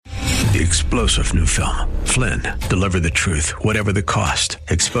the explosive new film, Flynn, Deliver the Truth, Whatever the Cost,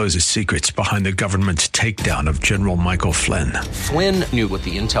 exposes secrets behind the government's takedown of General Michael Flynn. Flynn knew what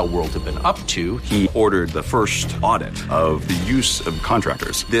the intel world had been up to. He ordered the first audit of the use of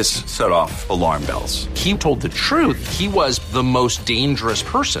contractors. This set off alarm bells. He told the truth. He was the most dangerous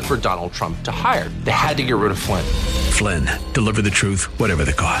person for Donald Trump to hire. They had to get rid of Flynn. Flynn, Deliver the Truth, Whatever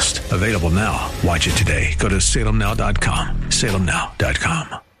the Cost. Available now. Watch it today. Go to salemnow.com.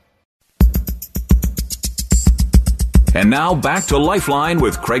 salemnow.com. And now back to Lifeline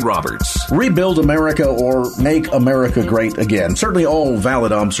with Craig Roberts. Rebuild America or make America great again. Certainly all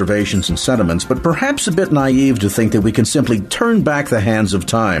valid observations and sentiments, but perhaps a bit naive to think that we can simply turn back the hands of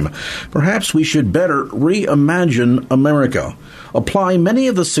time. Perhaps we should better reimagine America. Apply many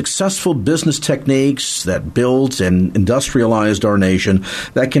of the successful business techniques that built and industrialized our nation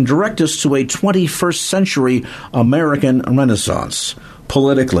that can direct us to a 21st century American Renaissance,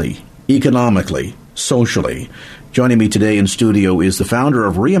 politically, economically, socially. Joining me today in studio is the founder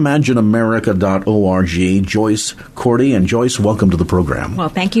of reimagineamerica.org, Joyce Cordy. And Joyce, welcome to the program. Well,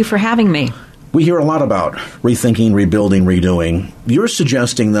 thank you for having me. We hear a lot about rethinking, rebuilding, redoing. You're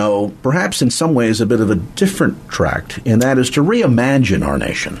suggesting, though, perhaps in some ways a bit of a different tract, and that is to reimagine our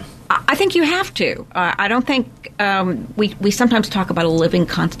nation. I think you have to. I don't think we sometimes talk about a living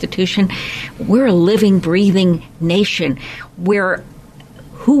constitution. We're a living, breathing nation where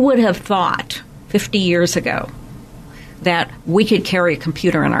who would have thought 50 years ago that we could carry a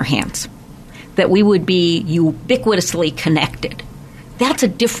computer in our hands, that we would be ubiquitously connected. That's a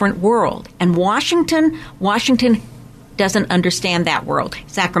different world. And Washington doesn't understand that world.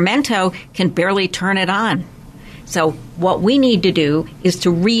 Sacramento can barely turn it on. So what we need to do is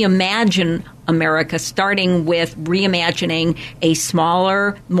to reimagine America, starting with reimagining a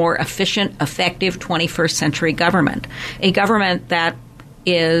smaller, more efficient, effective 21st century government, a government that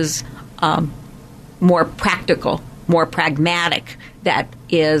is more practical, more pragmatic, that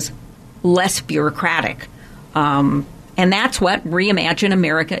is less bureaucratic. And that's what Reimagine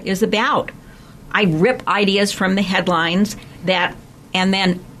America is about. I rip ideas from the headlines and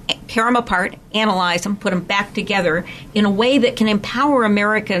then tear them apart, analyze them, put them back together in a way that can empower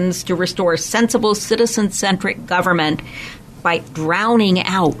Americans to restore sensible, citizen-centric government by drowning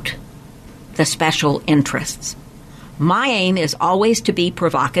out the special interests. My aim is always to be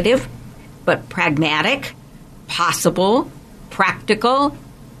provocative, but pragmatic, possible, practical,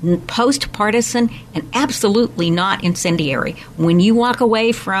 post-partisan, and absolutely not incendiary. When you walk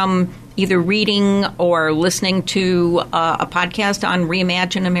away from either reading or listening to a podcast on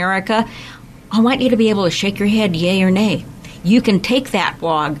Reimagine America, I want you to be able to shake your head yay or nay. You can take that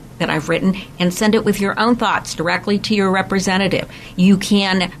blog that I've written and send it with your own thoughts directly to your representative. You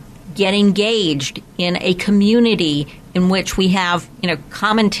can get engaged in a community in which we have,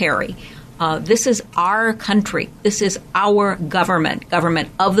 commentary. This is our country. This is our government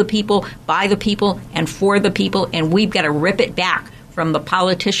of the people, by the people, and for the people, and we've got to rip it back from the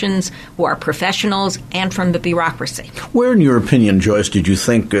politicians who are professionals and from the bureaucracy. Where, in your opinion, Joyce, did you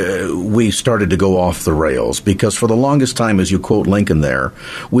think we started to go off the rails? Because for the longest time, as you quote Lincoln there,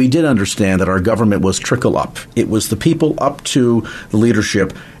 we did understand that our government was trickle up. It was the people up to the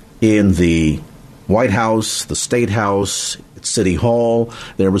leadership in the White House, the State House, City Hall.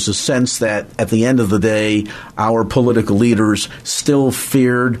 There was a sense that at the end of the day, our political leaders still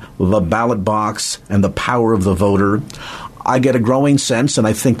feared the ballot box and the power of the voter. I get a growing sense, and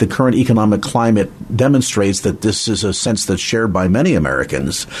I think the current economic climate demonstrates that this is a sense that's shared by many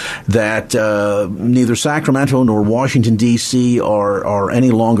Americans, that neither Sacramento nor Washington, D.C. are any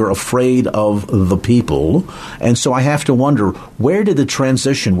longer afraid of the people. And so I have to wonder, where did the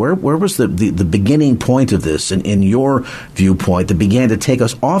transition, where was the beginning point of this, in your viewpoint, that began to take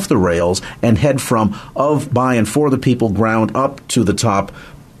us off the rails and head from of, by, and for the people ground up to the top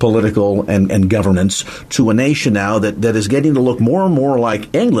political and governance to a nation now that is getting to look more and more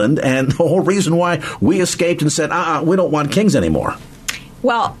like England, and the whole reason why we escaped and said, we don't want kings anymore.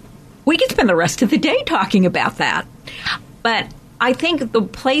 Well, we could spend the rest of the day talking about that. But I think the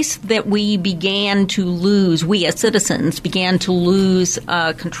place that we began to lose, we as citizens began to lose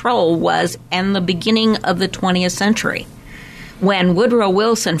control was in the beginning of the 20th century, when Woodrow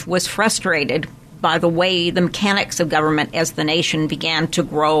Wilson was frustrated by the way the mechanics of government as the nation began to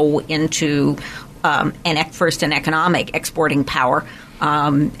grow into first an economic exporting power,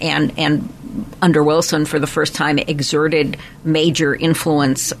 and under Wilson for the first time exerted major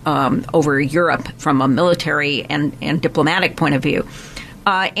influence over Europe from a military and diplomatic point of view.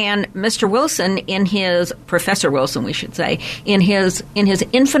 And Mr. Wilson, Professor Wilson, we should say, in his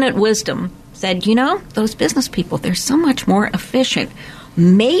infinite wisdom, said, those business people, they're so much more efficient.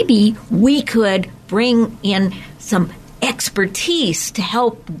 maybe we could bring in some expertise to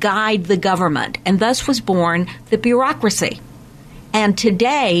help guide the government. And thus was born the bureaucracy. And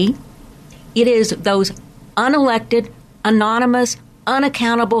today, it is those unelected, anonymous,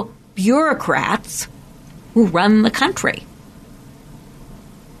 unaccountable bureaucrats who run the country.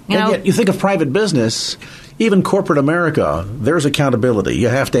 Yet you think of private business, even corporate America, there's accountability. You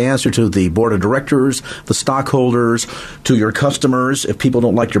have to answer to the board of directors, the stockholders, to your customers. If people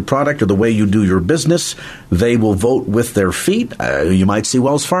don't like your product or the way you do your business, they will vote with their feet. You might see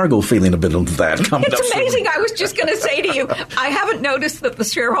Wells Fargo feeling a bit of that coming up. It's amazing. I was just going to say to you, I haven't noticed that the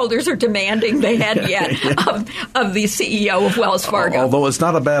shareholders are demanding the head yet of the CEO of Wells Fargo. Although it's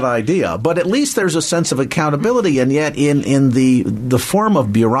not a bad idea. But at least there's a sense of accountability. And yet in the form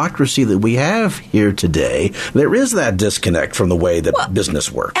of bureaucracy that we have here today, there is that disconnect from the way that business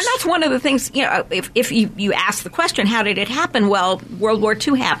works. And that's one of the things, if you ask the question, how did it happen? Well, World War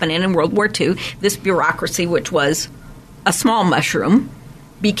II happened, and in World War II, this bureaucracy, which was a small mushroom,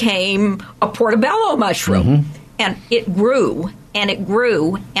 became a portobello mushroom. Mm-hmm. And it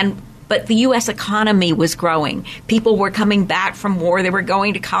grew, but the U.S. economy was growing. People were coming back from war. They were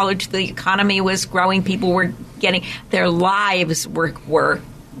going to college. The economy was growing. People were getting – their lives were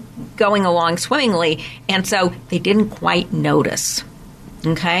going along swimmingly, and so they didn't quite notice.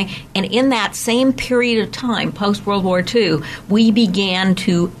 Okay? And in that same period of time, post-World War II, we began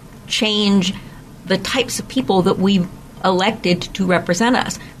to change the types of people that we elected to represent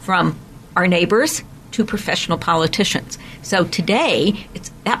us, from our neighbors to professional politicians. So today,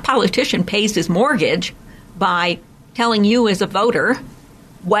 that politician pays his mortgage by telling you as a voter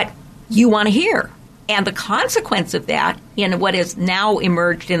what you want to hear. And the consequence of that, in what has now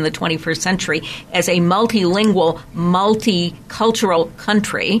emerged in the 21st century as a multilingual, multicultural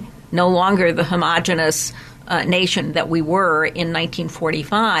country, no longer the homogenous nation that we were in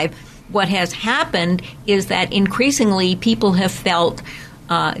 1945, what has happened is that increasingly people have felt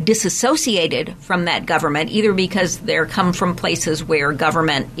disassociated from that government, either because they're come from places where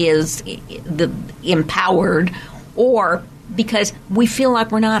government is empowered, or because we feel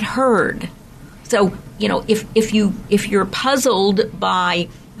like we're not heard. So, if you're puzzled by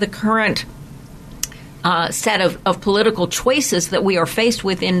the current set of political choices that we are faced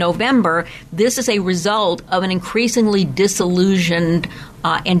with in November, this is a result of an increasingly disillusioned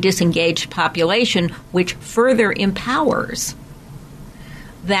and disengaged population, which further empowers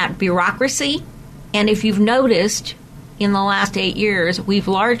that bureaucracy. And if you've noticed, in the last 8 years, we've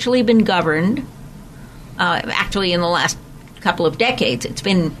largely been governed, actually in the last couple of decades,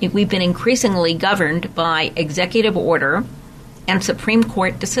 we've been increasingly governed by executive order and Supreme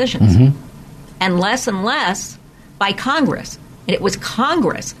Court decisions, and less by Congress. And it was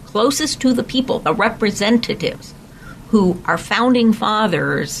Congress, closest to the people, the representatives, who our founding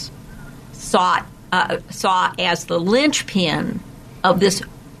fathers saw as the linchpin of this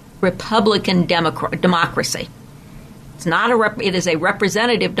Republican democracy. It is a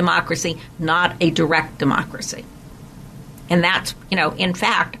representative democracy, not a direct democracy. And that's, in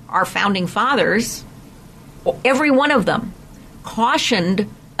fact, our founding fathers, every one of them, cautioned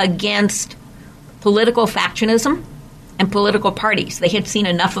against political factionism and political parties. They had seen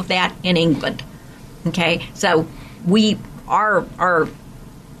enough of that in England. Okay, so our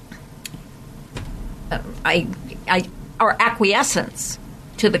acquiescence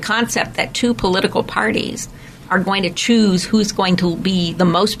to the concept that two political parties are going to choose who's going to be the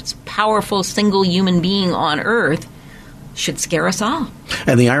most powerful single human being on earth should scare us all.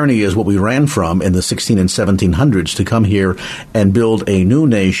 And the irony is what we ran from in the 16 and 1700s to come here and build a new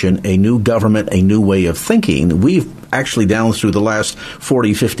nation, a new government, a new way of thinking. We've actually, down through the last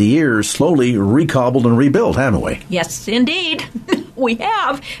 40, 50 years, slowly recobbled and rebuilt, haven't we? Yes, indeed. We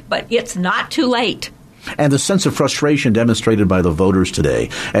have, but it's not too late. And the sense of frustration demonstrated by the voters today,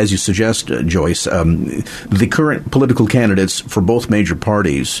 as you suggest, Joyce, the current political candidates for both major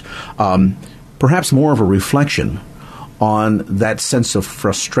parties, perhaps more of a reflection on that sense of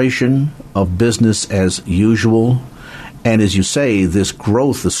frustration of business as usual. And as you say, this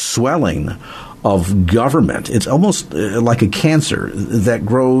growth, the swelling of government, it's almost like a cancer that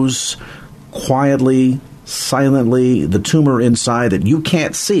grows quietly, silently, the tumor inside that you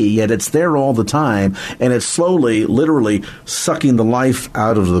can't see, yet it's there all the time, and it's slowly, literally sucking the life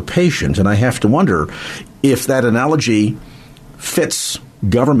out of the patient. And I have to wonder if that analogy fits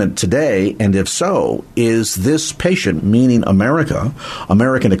government today, and if so, is this patient, meaning America,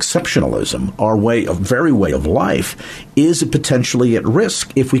 American exceptionalism, our way of life, is it potentially at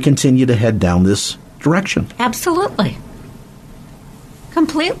risk if we continue to head down this direction? Absolutely.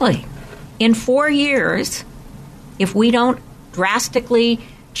 Completely. In 4 years, if we don't drastically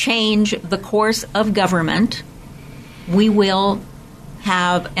change the course of government, we will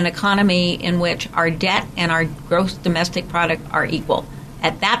have an economy in which our debt and our gross domestic product are equal.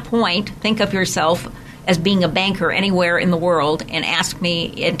 At that point, think of yourself as being a banker anywhere in the world and ask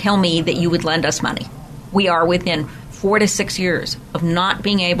me and tell me that you would lend us money. We are within 4 to 6 years of not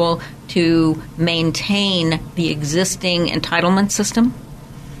being able to maintain the existing entitlement system.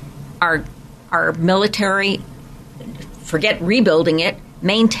 Our military, forget rebuilding it,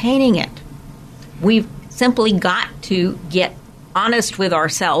 maintaining it. We've simply got to get honest with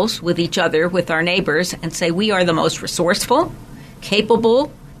ourselves, with each other, with our neighbors, and say we are the most resourceful,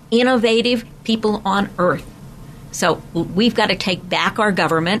 capable, innovative people on earth. So we've got to take back our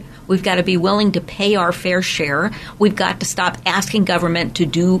government. We've got to be willing to pay our fair share. We've got to stop asking government to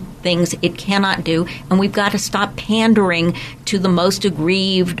do things it cannot do. And we've got to stop pandering to the most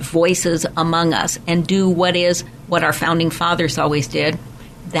aggrieved voices among us and do what our founding fathers always did,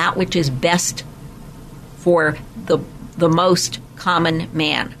 that which is best for the most common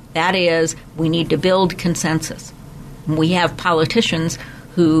man. That is, we need to build consensus. We have politicians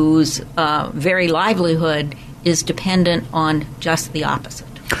whose very livelihood is dependent on just the opposite.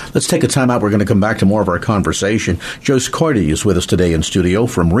 Let's take a time out. We're going to come back to more of our conversation. Joyce Cordy is with us today in studio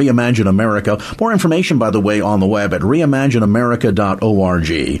from Reimagine America. More information, by the way, on the web at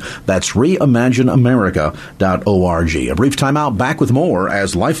reimagineamerica.org. That's reimagineamerica.org. A brief time out. Back with more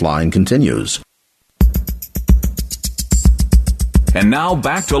as Lifeline continues. And now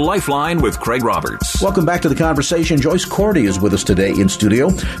back to Lifeline with Craig Roberts. Welcome back to the conversation. Joyce Cordy is with us today in studio,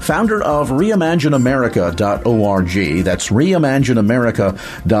 founder of reimagineamerica.org. That's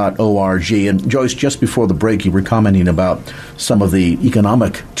reimagineamerica.org. And Joyce, just before the break, you were commenting about some of the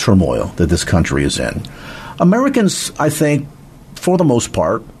economic turmoil that this country is in. Americans, I think, for the most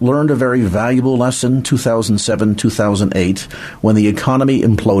part, learned a very valuable lesson 2007, 2008, when the economy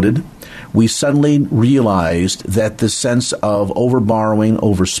imploded. We suddenly realized that the sense of overborrowing,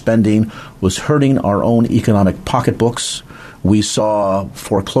 overspending was hurting our own economic pocketbooks. We saw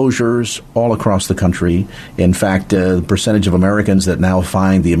foreclosures all across the country. In fact, the percentage of Americans that now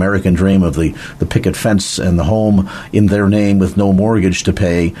find the American dream of the picket fence and the home in their name with no mortgage to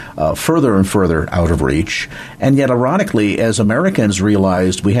pay further and further out of reach. And yet, ironically, as Americans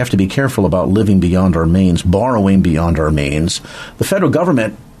realized we have to be careful about living beyond our means, borrowing beyond our means, the federal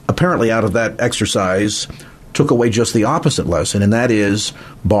government, apparently out of that exercise, took away just the opposite lesson, and that is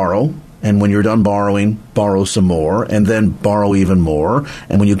borrow. And when you're done borrowing, borrow some more, and then borrow even more.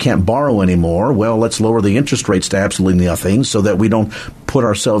 And when you can't borrow anymore, well, let's lower the interest rates to absolutely nothing so that we don't put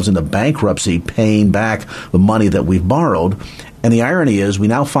ourselves into bankruptcy paying back the money that we've borrowed. And the irony is we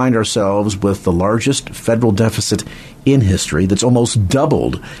now find ourselves with the largest federal deficit in history that's almost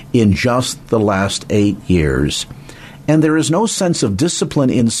doubled in just the last 8 years. And there is no sense of discipline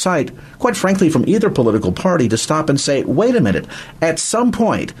in sight, quite frankly, from either political party to stop and say, wait a minute, at some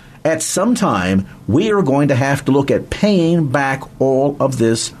point, at some time, we are going to have to look at paying back all of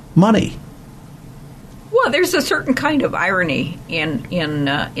this money. Well, there's a certain kind of irony in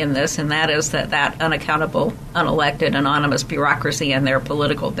this, and that is that unaccountable, unelected, anonymous bureaucracy and their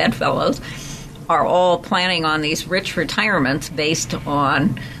political bedfellows are all planning on these rich retirements based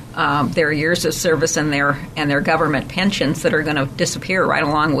on their years of service and their government pensions that are going to disappear right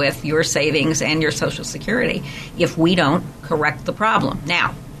along with your savings and your Social Security if we don't correct the problem.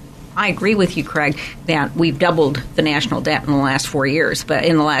 Now, I agree with you, Craig, that we've doubled the national debt in the last 4 years, but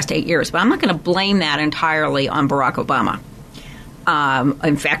in the last 8 years. But I'm not going to blame that entirely on Barack Obama.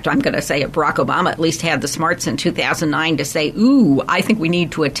 In fact, I'm going to say that Barack Obama at least had the smarts in 2009 to say, I think we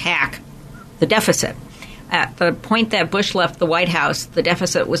need to attack the deficit. At the point that Bush left the White House, the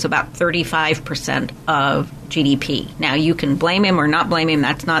deficit was about 35% of GDP. Now, you can blame him or not blame him.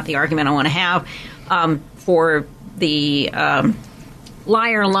 That's not the argument I want to have. For the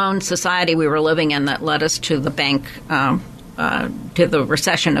liar loan society we were living in that led us to the to the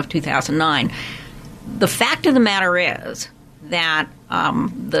recession of 2009. The fact of the matter is that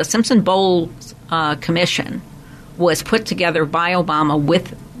the Simpson-Bowles Commission was put together by Obama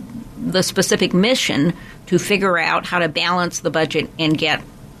with the specific mission to figure out how to balance the budget and get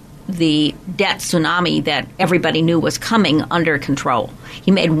the debt tsunami that everybody knew was coming under control.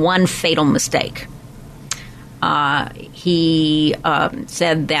 He made one fatal mistake. He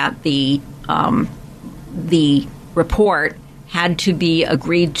said that the report had to be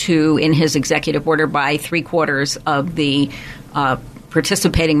agreed to in his executive order by 3/4 of the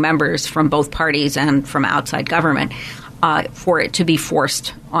participating members from both parties and from outside government for it to be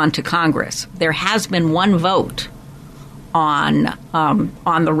forced onto Congress. There has been one vote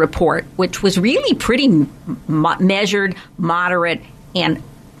on the report, which was really pretty measured, moderate, and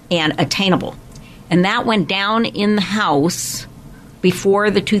attainable. And that went down in the House before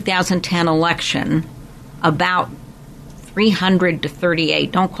the 2010 election, about 300 to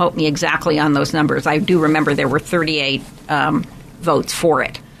 38. Don't quote me exactly on those numbers. I do remember there were 38 votes for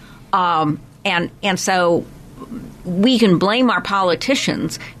it. And so we can blame our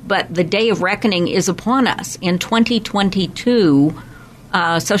politicians, but the day of reckoning is upon us. In 2022,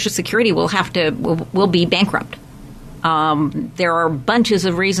 Social Security will be bankrupt. There are bunches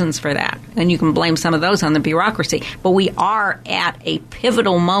of reasons for that, and you can blame some of those on the bureaucracy. But we are at a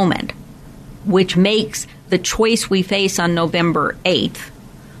pivotal moment, which makes the choice we face on November 8th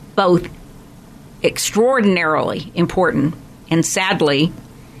both extraordinarily important and, sadly,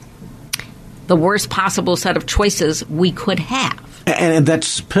 the worst possible set of choices we could have. And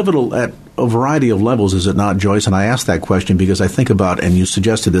that's pivotal at a variety of levels, is it not, Joyce? And I ask that question because I think about, and you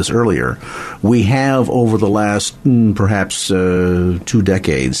suggested this earlier, we have over the last perhaps 2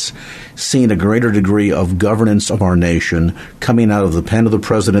 decades seen a greater degree of governance of our nation coming out of the pen of the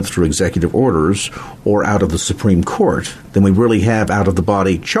president through executive orders or out of the Supreme Court than we really have out of the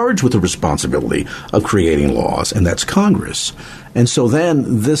body charged with the responsibility of creating laws, and that's Congress. And so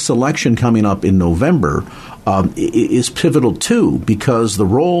then this election coming up in November is pivotal, too, because the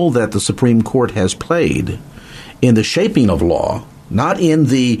role that the Supreme Court has played in the shaping of law, not in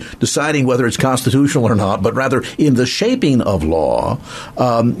the deciding whether it's constitutional or not, but rather in the shaping of law,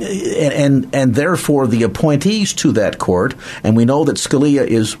 and therefore the appointees to that court, and we know that Scalia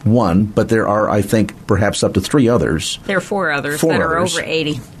is one, but there are, I think, perhaps up to 3 others. There are 4 others that are over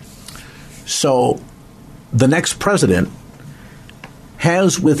 80. So the next president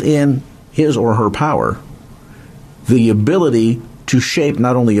has within his or her power the ability to shape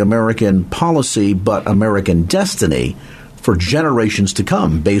not only American policy but American destiny for generations to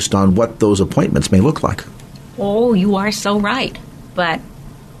come based on what those appointments may look like. Oh, you are so right. But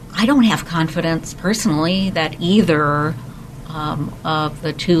I don't have confidence personally that either of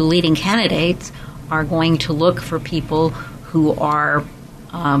the 2 leading candidates are going to look for people who are,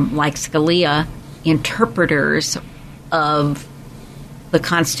 like Scalia, interpreters of the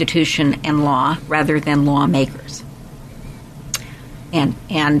Constitution and law rather than lawmakers.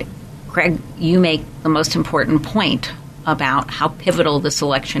 And Craig, you make the most important point about how pivotal this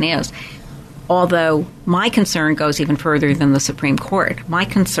election is. Although my concern goes even further than the Supreme Court. My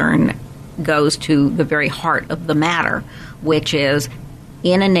concern goes to the very heart of the matter, which is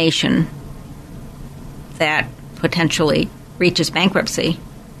in a nation that potentially reaches bankruptcy,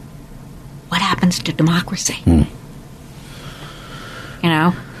 what happens to democracy? You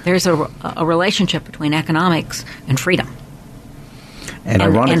know, there's a relationship between economics and freedom. And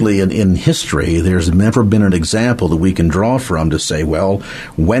ironically, in history, there's never been an example that we can draw from to say, well,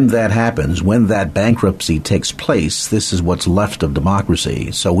 when that happens, when that bankruptcy takes place, this is what's left of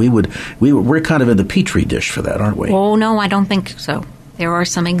democracy. So we're kind of in the petri dish for that, aren't we? Oh, no, I don't think so. There are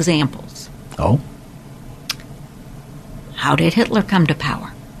some examples. Oh? How did Hitler come to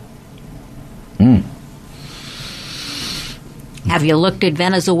power? Have you looked at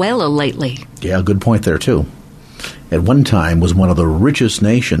Venezuela lately? Yeah, good point there, too. At one time was one of the richest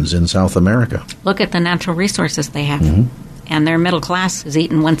nations in South America. Look at the natural resources they have. And their middle class is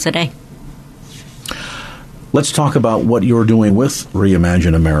eaten once a day. Let's talk about what you're doing with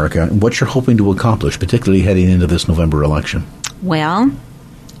Reimagine America and what you're hoping to accomplish, particularly heading into this November election. Well,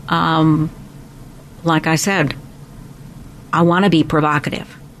 like I said, I want to be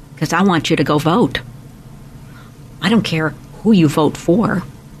provocative because I want you to go vote. I don't care who you vote for.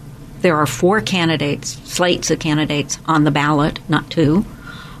 There are 4 candidates, slates of candidates on the ballot, not 2.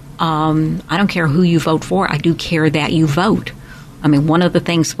 I don't care who you vote for. I do care that you vote. I mean, one of the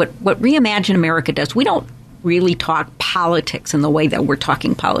things, what Reimagine America does, we don't really talk politics in the way that we're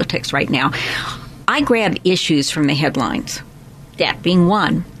talking politics right now. I grab issues from the headlines, debt being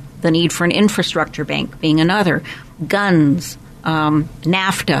one, the need for an infrastructure bank being another, guns,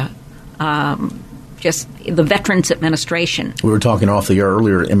 NAFTA, just the Veterans Administration. We were talking off the air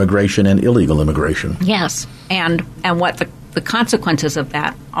earlier, immigration and illegal immigration. Yes, and what the consequences of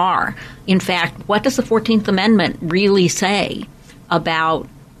that are. In fact, what does the 14th Amendment really say about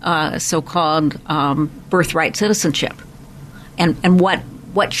so-called birthright citizenship? And what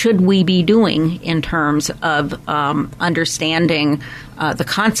should we be doing in terms of understanding the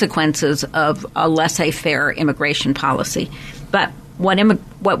consequences of a laissez-faire immigration policy? But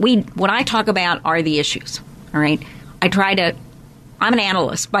what I talk about are the issues. All right, I'm an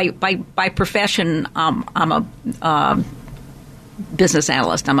analyst by profession. I'm a business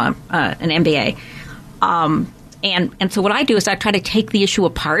analyst. I'm an MBA. And so what I do is I try to take the issue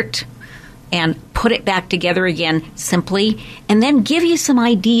apart and put it back together again simply, and then give you some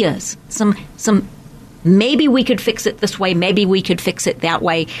ideas, some maybe we could fix it this way, maybe we could fix it that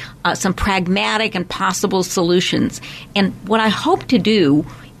way, some pragmatic and possible solutions. And what I hope to do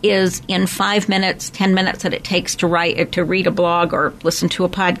is in 5 minutes, 10 minutes that it takes to read a blog or listen to a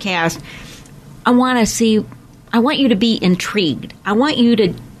podcast, I want you to be intrigued. I want you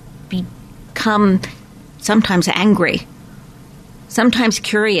to become sometimes angry, sometimes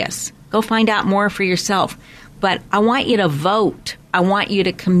curious. Go find out more for yourself. But I want you to vote. I want you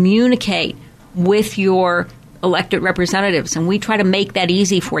to communicate with your elected representatives. And we try to make that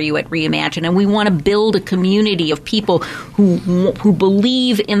easy for you at Reimagine. And we want to build a community of people who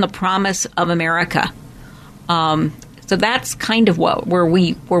believe in the promise of America. So that's kind of where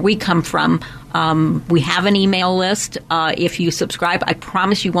we come from. We have an email list. If you subscribe, I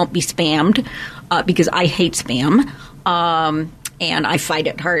promise you won't be spammed because I hate spam. And I fight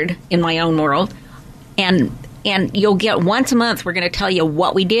it hard in my own world. And you'll get once a month, we're going to tell you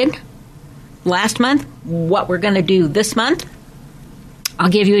what we did last month, what we're going to do this month. I'll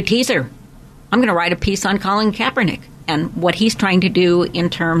give you a teaser. I'm going to write a piece on Colin Kaepernick and what he's trying to do in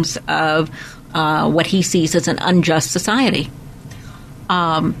terms of what he sees as an unjust society.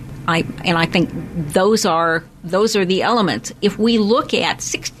 I think those are the elements. If we look at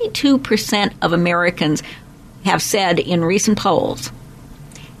 62% of Americans have said in recent polls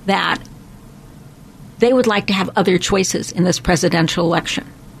that they would like to have other choices in this presidential election.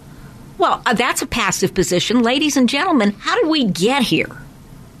 Well, that's a passive position. Ladies and gentlemen, how did we get here?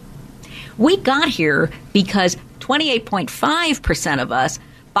 We got here because 28.5% of us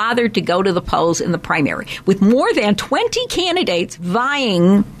bothered to go to the polls in the primary, with more than 20 candidates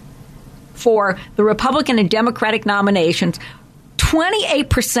vying for the Republican and Democratic nominations.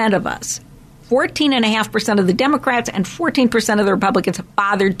 28% of us, 14.5% of the Democrats and 14% of the Republicans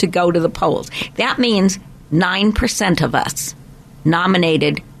bothered to go to the polls. That means 9% of us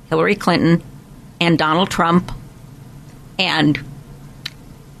nominated Hillary Clinton and Donald Trump and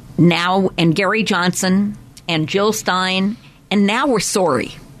Gary Johnson and Jill Stein, and now we're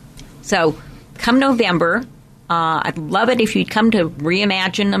sorry. So come November, I'd love it if you'd come to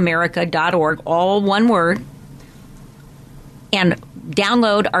reimagineamerica.org, all one word, and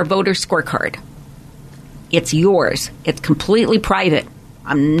download our voter scorecard. It's yours. It's completely private.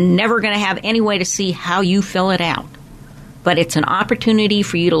 I'm never going to have any way to see how you fill it out. But it's an opportunity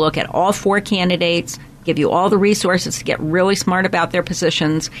for you to look at all four candidates, give you all the resources to get really smart about their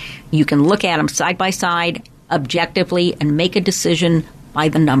positions. You can look at them side by side, objectively, and make a decision by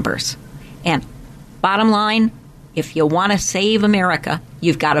the numbers. And bottom line, if you want to save America,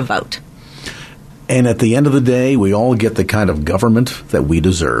 you've got to vote. And at the end of the day, we all get the kind of government that we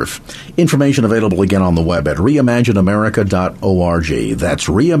deserve. Information available again on the web at reimagineamerica.org. That's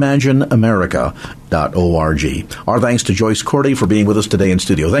reimagineamerica.org. Our thanks to Joyce Cordy for being with us today in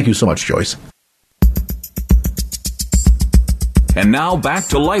studio. Thank you so much, Joyce. And now back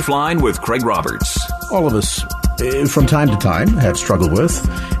to Lifeline with Craig Roberts. All of us, from time to time, have struggled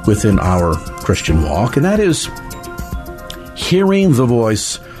within our Christian walk, and that is hearing the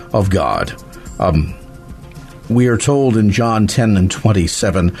voice of God. We are told in John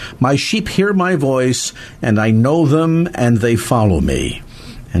 10:27, "My sheep hear my voice, and I know them, and they follow me."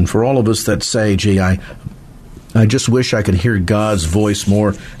 And for all of us that say, gee, I just wish I could hear God's voice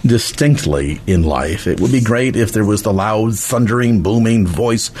more distinctly in life. It would be great if there was the loud, thundering, booming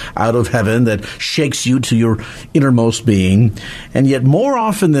voice out of heaven that shakes you to your innermost being. And yet more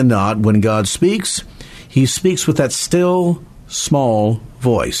often than not, when God speaks, he speaks with that still, small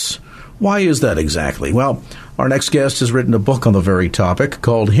voice. Why is that exactly? Well, our next guest has written a book on the very topic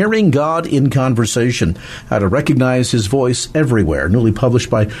called Hearing God in Conversation, How to Recognize His Voice Everywhere, newly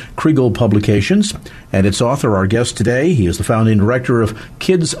published by Kriegel Publications. And its author, our guest today, he is the founding director of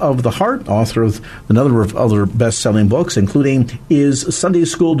Kids of the Heart, author of a number of other best-selling books, including Is Sunday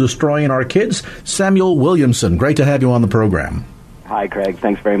School Destroying Our Kids? Samuel Williamson. Great to have you on the program. Hi, Craig.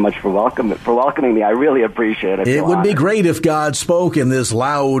 Thanks very much for welcoming me. I really appreciate it. It would be great if God spoke in this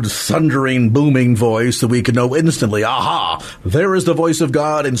loud, thundering, booming voice that we could know instantly, aha, there is the voice of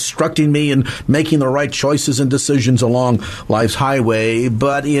God instructing me and making the right choices and decisions along life's highway.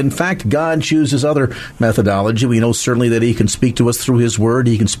 But in fact, God chooses other methodology. We know certainly that he can speak to us through his word.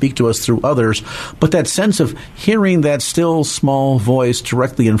 He can speak to us through others. But that sense of hearing that still, small voice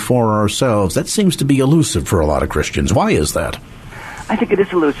directly and for ourselves, that seems to be elusive for a lot of Christians. Why is that? I think it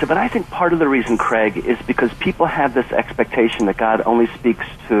is elusive, but I think part of the reason, Craig, is because people have this expectation that God only speaks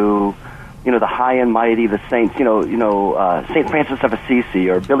to, the high and mighty, the saints, St. Francis of Assisi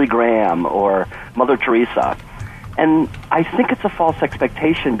or Billy Graham or Mother Teresa. And I think it's a false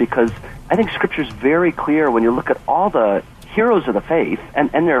expectation because I think Scripture is very clear when you look at all the heroes of the faith and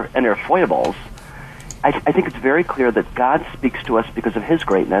their foibles. I think it's very clear that God speaks to us because of His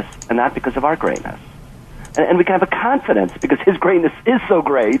greatness and not because of our greatness. And we can have a confidence because His greatness is so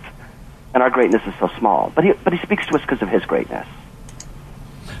great and our greatness is so small. But He speaks to us because of His greatness.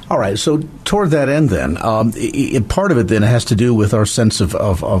 All right, so toward that end then, part of it then has to do with our sense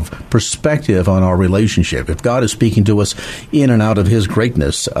of perspective on our relationship. If God is speaking to us in and out of His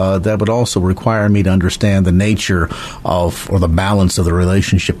greatness, that would also require me to understand the nature of, or the balance of the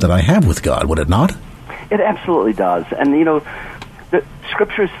relationship that I have with God, would it not? It absolutely does. And, the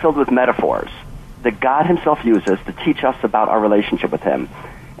Scripture is filled with metaphors that God Himself uses to teach us about our relationship with Him.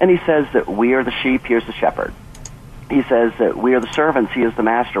 And He says that we are the sheep, He is the shepherd. He says that we are the servants, He is the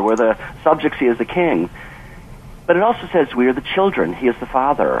master. We're the subjects, He is the king. But it also says we are the children, He is the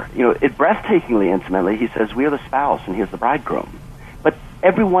father. It breathtakingly intimately, He says we are the spouse and He is the bridegroom. But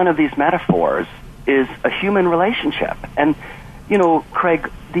every one of these metaphors is a human relationship. And,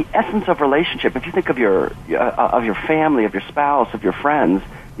 Craig, the essence of relationship, if you think of your family, of your spouse, of your friends,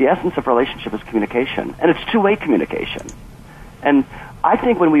 the essence of relationship is communication. And it's two-way communication. And I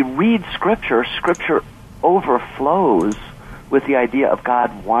think when we read Scripture overflows with the idea of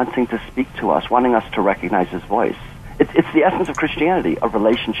God wanting to speak to us, wanting us to recognize His voice. It's the essence of Christianity, a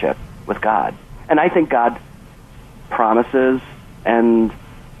relationship with God. And I think God promises and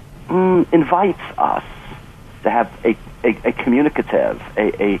invites us to have a communicative,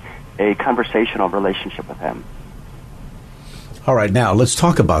 a conversational relationship with Him. All right, now let's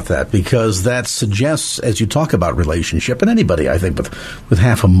talk about that, because that suggests, as you talk about relationship, and anybody, I think, with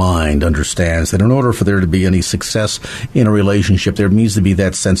half a mind understands that in order for there to be any success in a relationship, there needs to be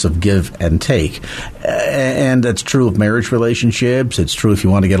that sense of give and take. And that's true of marriage relationships. It's true if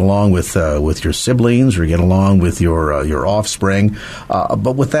you want to get along with your siblings or get along with your offspring.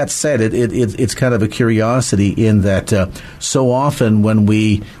 But with that said, it's kind of a curiosity in that so often when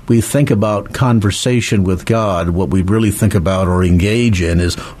we think about conversation with God, what we really think about or engage in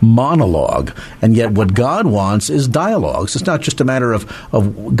is monologue, and yet what God wants is dialogues. It's not just a matter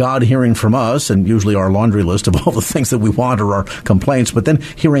of God hearing from us, and usually our laundry list of all the things that we want or our complaints, but then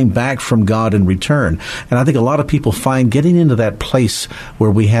hearing back from God in return. And I think a lot of people find getting into that place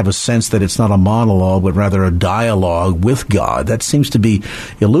where we have a sense that it's not a monologue, but rather a dialogue with God, that seems to be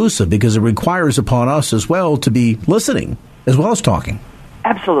elusive, because it requires upon us as well to be listening as well as talking.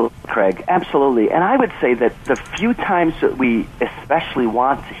 Absolutely, Craig, absolutely. And I would say that the few times that we especially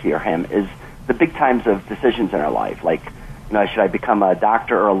want to hear Him is the big times of decisions in our life. Like, should I become a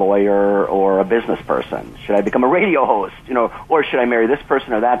doctor or a lawyer or a business person? Should I become a radio host? Or should I marry this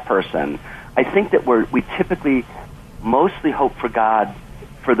person or that person? I think that we typically mostly hope for God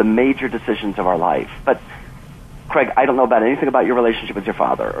for the major decisions of our life. But, Craig, I don't know about anything about your relationship with your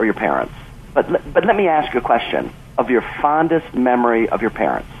father or your parents. But let me ask you a question of your fondest memory of your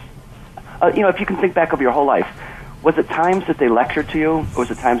parents. If you can think back over your whole life, was it times that they lectured to you, or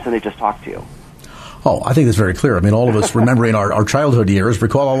was it times when they just talked to you? Oh, I think that's very clear. I mean, all of us remembering our childhood years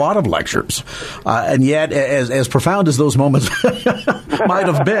recall a lot of lectures. And yet, as profound as those moments might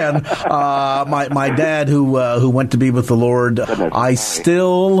have been, my dad, who went to be with the Lord, I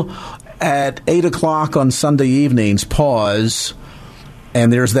still, at 8 o'clock on Sunday evenings, pause.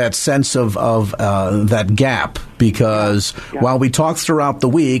 And there's that sense of that gap, because while we talked throughout the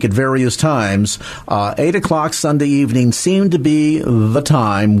week at various times, 8 o'clock Sunday evening seemed to be the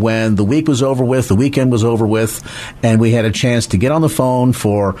time when the week was over with, the weekend was over with, and we had a chance to get on the phone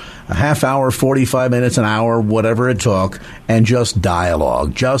for a half hour, 45 minutes, an hour, whatever it took, and just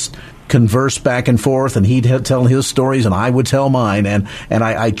dialogue, just converse back and forth, and he'd tell his stories and I would tell mine, and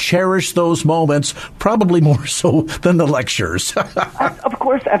I cherish those moments probably more so than the lectures. Of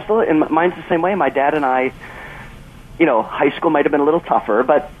course, absolutely, and mine's the same way. My dad and I, high school might have been a little tougher,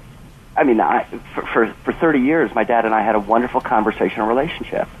 but I mean, for 30 years, my dad and I had a wonderful conversational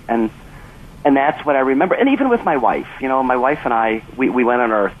relationship, and that's what I remember. And even with my wife, my wife and I, we went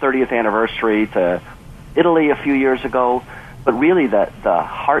on our 30th anniversary to Italy a few years ago. But really, the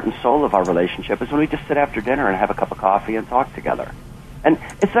heart and soul of our relationship is when we just sit after dinner and have a cup of coffee and talk together. And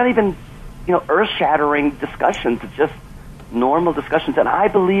it's not even, earth-shattering discussions. It's just normal discussions. And I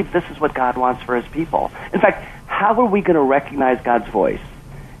believe this is what God wants for His people. In fact, how are we going to recognize God's voice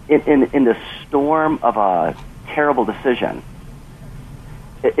in the storm of a terrible decision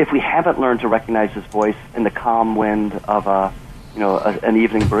if we haven't learned to recognize His voice in the calm wind of an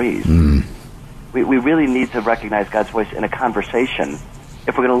evening breeze? We really need to recognize God's voice in a conversation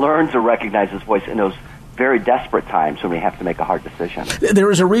if we're going to learn to recognize His voice in those very desperate times when we have to make a hard decision.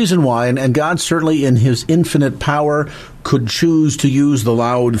 There is a reason why, and God certainly in his infinite power could choose to use the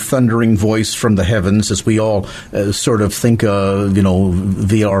loud, thundering voice from the heavens, as we all sort of think of,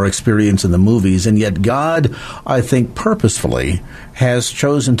 via our experience in the movies. And yet God, I think, purposefully has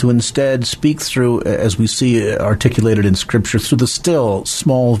chosen to instead speak through, as we see articulated in Scripture, through the still,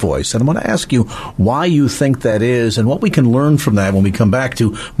 small voice. And I want to ask you why you think that is and what we can learn from that when we come back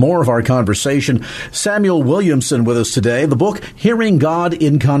to more of our conversation. Samuel Williamson with us today. The book, Hearing God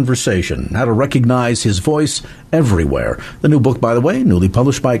in Conversation, How to Recognize His Voice Everywhere. The new book, by the way, newly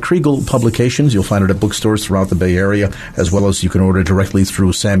published by Kriegel Publications. You'll find it at bookstores throughout the Bay Area, as well as you can order directly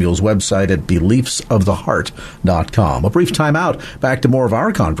through Samuel's website at beliefsoftheheart.com. A brief time out. Back to more of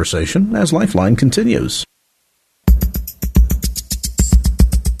our conversation as Lifeline continues.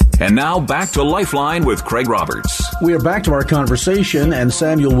 And now back to Lifeline with Craig Roberts. We are back to our conversation, and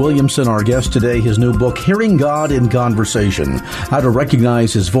Samuel Williamson, our guest today, his new book, Hearing God in Conversation, How to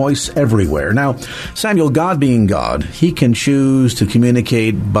Recognize His Voice Everywhere. Now, Samuel, God being God, he can choose to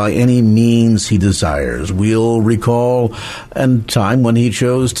communicate by any means he desires. We'll recall a time when he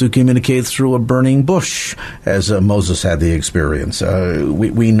chose to communicate through a burning bush, as Moses had the experience.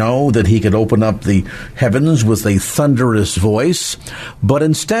 We know that he could open up the heavens with a thunderous voice, but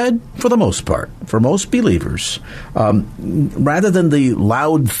instead, for the most part, for most believers, rather than the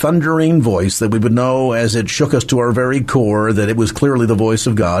loud, thundering voice that we would know as it shook us to our very core that it was clearly the voice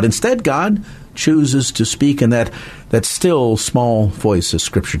of God, instead God chooses to speak in that still, small voice, as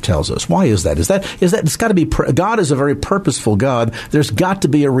Scripture tells us. Why is that? Is that it's got to be? God is a very purposeful God. There's got to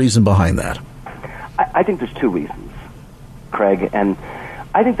be a reason behind that. I think there's two reasons, Craig, and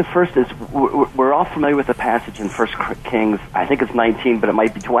I think the first is we're all familiar with the passage in 1 Kings, I think it's 19, but it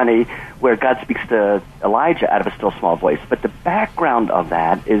might be 20, where God speaks to Elijah out of a still small voice. But the background of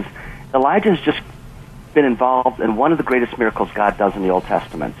that is Elijah has just been involved in one of the greatest miracles God does in the Old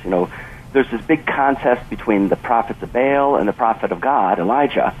Testament. There's this big contest between the prophets of Baal and the prophet of God,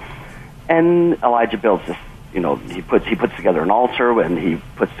 Elijah. And Elijah builds this, he puts together an altar, and he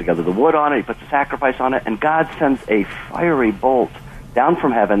puts together the wood on it, he puts a sacrifice on it, and God sends a fiery bolt down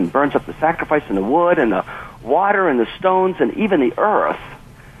from heaven, burns up the sacrifice and the wood and the water and the stones and even the earth,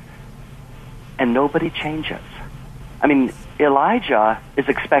 and nobody changes. I mean, Elijah is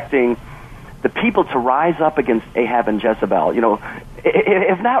expecting the people to rise up against Ahab and Jezebel.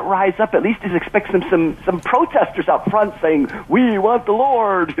 If not rise up, at least he's expecting some protesters out front saying, "We want the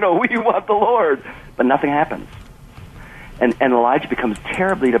Lord, we want the Lord." But nothing happens. And Elijah becomes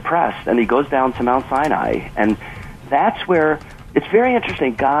terribly depressed, and he goes down to Mount Sinai, and that's where it's very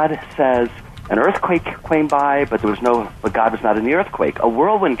interesting. God says an earthquake came by, but God was not in the earthquake. A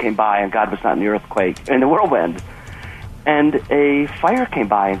whirlwind came by, and God was not in the whirlwind. And a fire came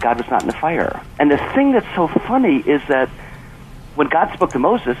by, and God was not in the fire. And the thing that's so funny is that when God spoke to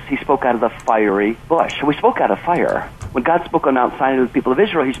Moses, he spoke out of the fiery bush. We spoke out of fire. When God spoke on Mount Sinai to the people of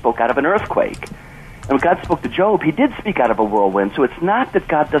Israel, he spoke out of an earthquake. And when God spoke to Job, he did speak out of a whirlwind. So it's not that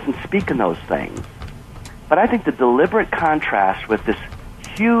God doesn't speak in those things. But I think the deliberate contrast with this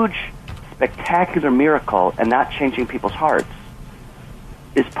huge, spectacular miracle and not changing people's hearts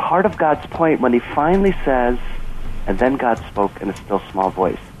is part of God's point when he finally says, "And then God spoke in a still small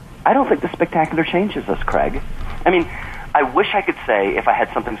voice." I don't think the spectacular changes us, Craig. I mean, I wish I could say if I had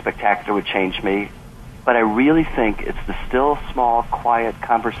something spectacular would change me, but I really think it's the still, small, quiet,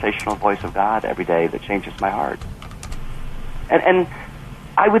 conversational voice of God every day that changes my heart. And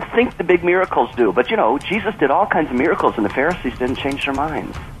I would think the big miracles do, but Jesus did all kinds of miracles, and the Pharisees didn't change their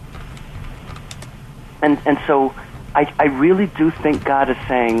minds. And so I really do think God is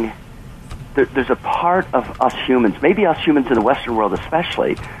saying there's a part of us humans, maybe us humans in the Western world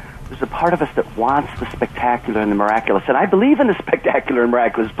especially, there's a part of us that wants the spectacular and the miraculous. And I believe in the spectacular and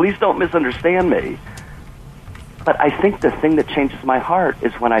miraculous. Please don't misunderstand me. But I think the thing that changes my heart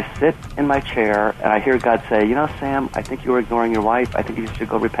is when I sit in my chair and I hear God say, Sam, I think you were ignoring your wife. I think you should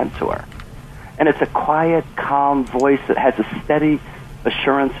go repent to her. And it's a quiet, calm voice that has a steady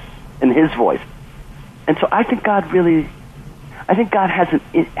assurance in his voice. And so I think God has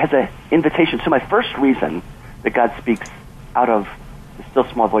an invitation. So my first reason that God speaks out of the still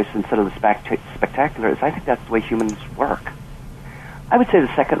small voice instead of the spectacular is I think that's the way humans work. I would say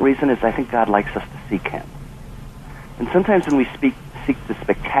the second reason is I think God likes us to seek him. And sometimes when we seek the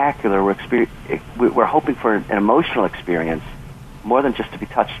spectacular, we're hoping for an emotional experience more than just to be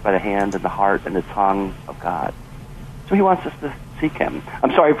touched by the hand and the heart and the tongue of God. So he wants us to seek him.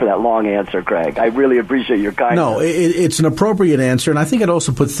 I'm sorry for that long answer, Greg. I really appreciate your kindness. No, it's an appropriate answer, and I think it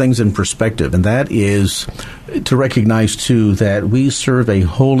also puts things in perspective, and that is to recognize, too, that we serve a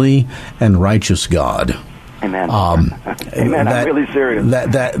holy and righteous God. Amen. Amen. I'm really serious.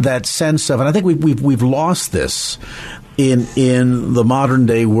 That sense of, and I think we've lost this in the modern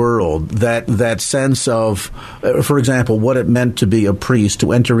day world. That sense of, for example, what it meant to be a priest,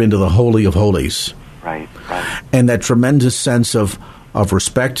 to enter into the Holy of Holies, right, and that tremendous sense of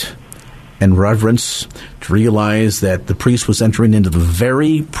respect and reverence, to realize that the priest was entering into the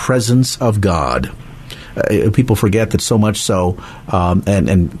very presence of God. People forget that so much so,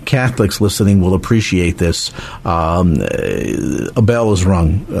 and Catholics listening will appreciate this. A bell is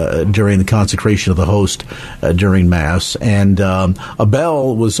rung during the consecration of the host during Mass, and a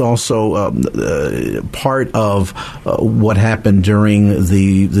bell was also part of what happened during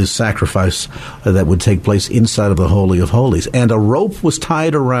the sacrifice that would take place inside of the Holy of Holies. And a rope was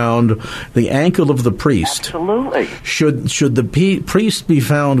tied around the ankle of the priest. Absolutely. Should the priest be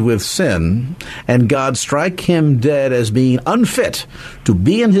found with sin, and God strike him dead as being unfit to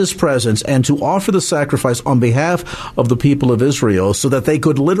be in his presence and to offer the sacrifice on behalf of the people of Israel, so that they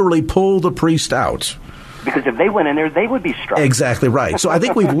could literally pull the priest out. Because if they went in there, they would be struck. Exactly right. So I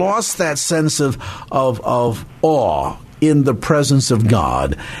think we've lost that sense of awe in the presence of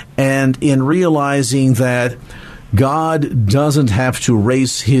God, and in realizing that God doesn't have to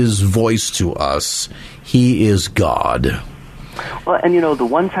raise his voice to us. He is God. Well, and the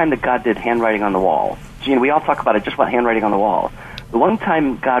one time that God did handwriting on the wall, Gene, we all talk about it, just about handwriting on the wall. The one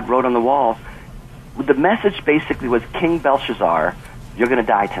time God wrote on the wall, the message basically was, King Belshazzar, you're going to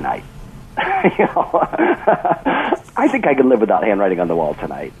die tonight. I think I can live without handwriting on the wall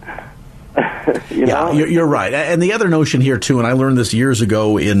tonight. You're right. And the other notion here, too, and I learned this years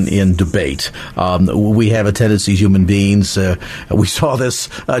ago in debate, we have a tendency as human beings, we saw this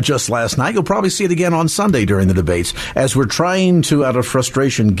just last night, you'll probably see it again on Sunday during the debates, as we're trying to, out of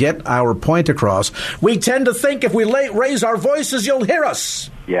frustration, get our point across, we tend to think if we raise our voices, you'll hear us.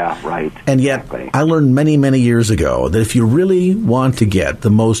 Yeah, right. And yet, exactly. I learned many, many years ago that if you really want to get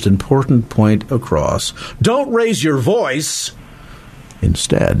the most important point across, don't raise your voice.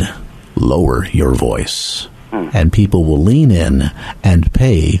 Instead, lower your voice, and people will lean in and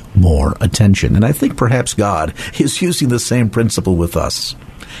pay more attention. And I think perhaps God is using the same principle with us.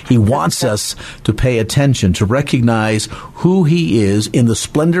 He wants us to pay attention, to recognize who he is in the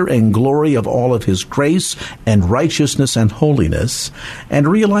splendor and glory of all of his grace and righteousness and holiness, and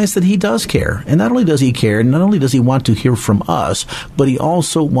realize that he does care. And not only does he care, not only does he want to hear from us, but he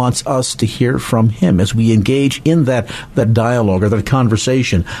also wants us to hear from him as we engage in that dialogue or that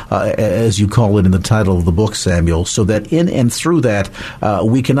conversation, as you call it in the title of the book, Samuel, so that in and through that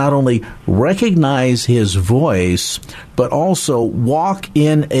we can not only recognize his voice, but also walk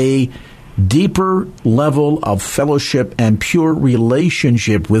in a deeper level of fellowship and pure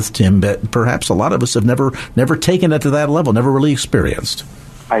relationship with him that perhaps a lot of us have never taken it to that level, never really experienced.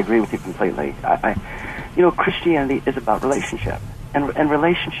 I agree with you completely. Christianity is about relationship, and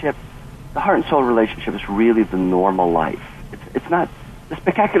relationship, the heart and soul relationship is really the normal life. It's not, the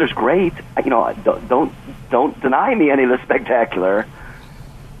spectacular is great. Don't deny me any of the spectacular.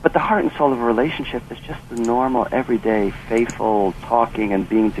 But the heart and soul of a relationship is just the normal, everyday, faithful talking and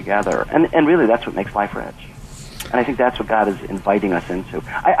being together. And really, that's what makes life rich. And I think that's what God is inviting us into.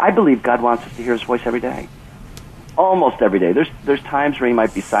 I believe God wants us to hear his voice every day. Almost every day. There's times where he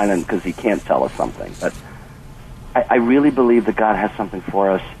might be silent because he can't tell us something. But I really believe that God has something for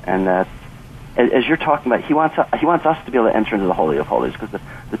us, and that, as you're talking about, he wants us to be able to enter into the Holy of Holies, because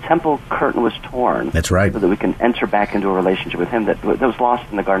the temple curtain was torn. That's right. So that we can enter back into a relationship with him that was lost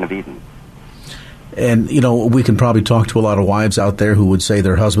in the Garden of Eden. And, we can probably talk to a lot of wives out there who would say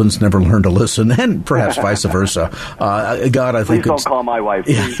their husbands never learned to listen, and perhaps vice versa. God, I think... Please don't call my wife.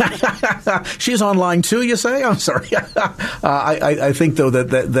 She's online too, you say? I'm sorry. I think, though,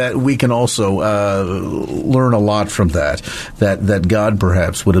 that we can also learn a lot from that God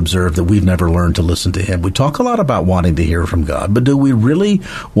perhaps would observe that we've never learned to listen to him. We talk a lot about wanting to hear from God, but do we really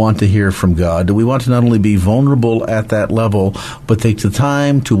want to hear from God? Do we want to not only be vulnerable at that level, but take the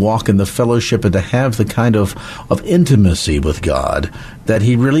time to walk in the fellowship and to have the kind of intimacy with God that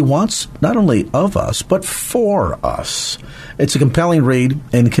he really wants, not only of us, but for us? It's a compelling read,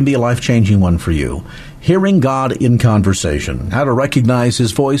 and it can be a life-changing one for you. Hearing God in Conversation, How to Recognize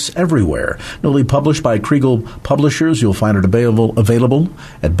His Voice Everywhere. Newly published by Kriegel Publishers. You'll find it available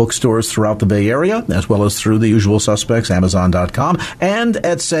at bookstores throughout the Bay Area, as well as through the usual suspects, Amazon.com, and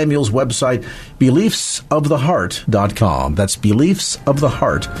at Samuel's website, beliefsoftheheart.com. That's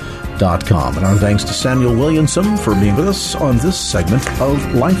beliefsoftheheart.com. salemnow.com. And our thanks to Samuel Williamson for being with us on this segment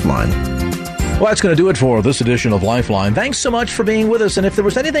of Lifeline. Well, that's going to do it for this edition of Lifeline. Thanks so much for being with us. And if there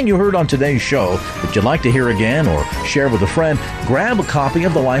was anything you heard on today's show that you'd like to hear again or share with a friend, grab a copy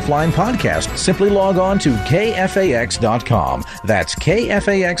of the Lifeline podcast. Simply log on to kfax.com. That's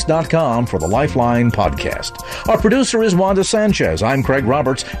kfax.com for the Lifeline podcast. Our producer is Wanda Sanchez. I'm Craig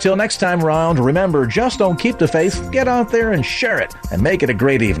Roberts. Till next time around, remember, just don't keep the faith. Get out there and share it and make it a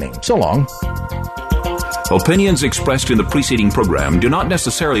great evening. So long. Opinions expressed in the preceding program do not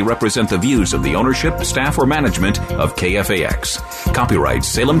necessarily represent the views of the ownership, staff, or management of KFAX. Copyright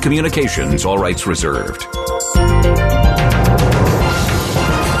Salem Communications, all rights reserved.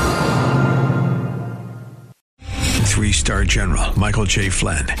 3-star General Michael J.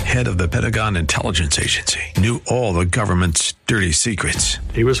 Flynn, head of the Pentagon Intelligence Agency, knew all the government's dirty secrets.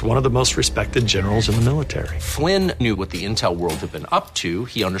 He was one of the most respected generals in the military. Flynn knew what the intel world had been up to.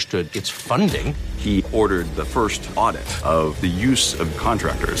 He understood its funding. He ordered the first audit of the use of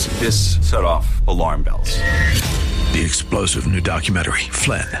contractors. This set off alarm bells. The explosive new documentary,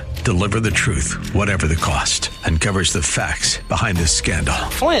 Flynn, Deliver the Truth, Whatever the Cost, uncovers the facts behind this scandal.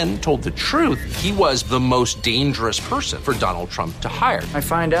 Flynn told the truth. He was the most dangerous person for Donald Trump to hire. I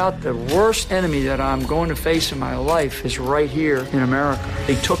find out the worst enemy that I'm going to face in my life is right here in America.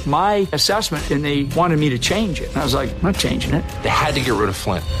 They took my assessment and they wanted me to change it. And I was like, I'm not changing it. They had to get rid of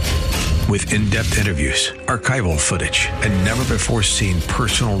Flynn. With in-depth interviews, archival footage, and never-before-seen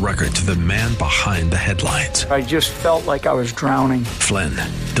personal records of the man behind the headlines. I just felt like I was drowning. Flynn,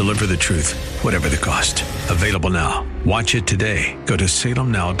 Deliver the Truth, Whatever the Cost. Available now. Watch it today. Go to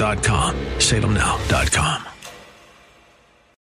salemnow.com. salemnow.com.